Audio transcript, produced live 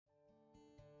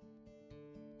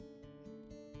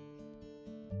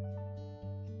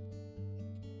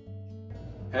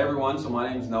Hey everyone, so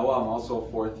my name is Noah. I'm also a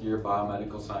fourth year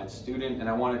biomedical science student, and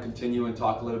I want to continue and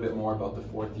talk a little bit more about the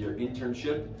fourth year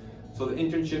internship. So the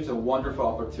internship is a wonderful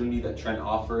opportunity that Trent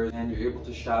offers, and you're able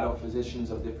to shadow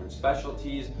physicians of different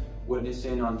specialties, witness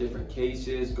in on different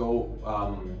cases, go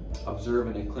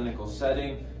observe in a clinical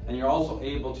setting, and you're also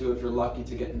able to, if you're lucky,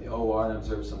 to get in the OR and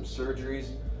observe some surgeries.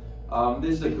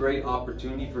 This is a great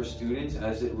opportunity for students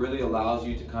as it really allows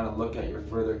you to kind of look at your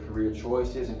further career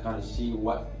choices and kind of see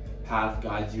what path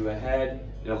guides you ahead.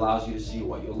 It allows you to see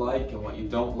what you like and what you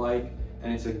don't like,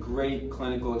 and it's a great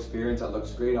clinical experience that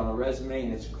looks great on a resume,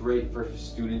 and it's great for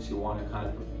students who want to kind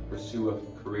of pursue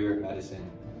a career in medicine.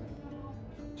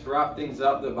 To wrap things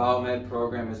up, the Biomed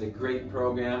program is a great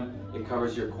program. It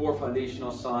covers your core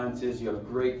foundational sciences, you have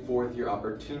great fourth year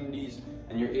opportunities,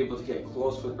 and you're able to get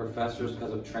close with professors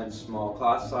because of Trent's small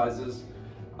class sizes.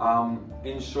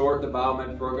 In short, the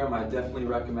Biomed program, I definitely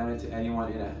recommend it to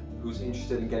anyone who's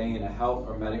interested in getting in a health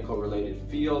or medical related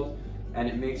field, and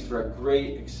it makes for a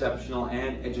great, exceptional,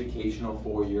 and educational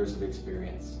 4 years of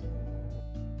experience.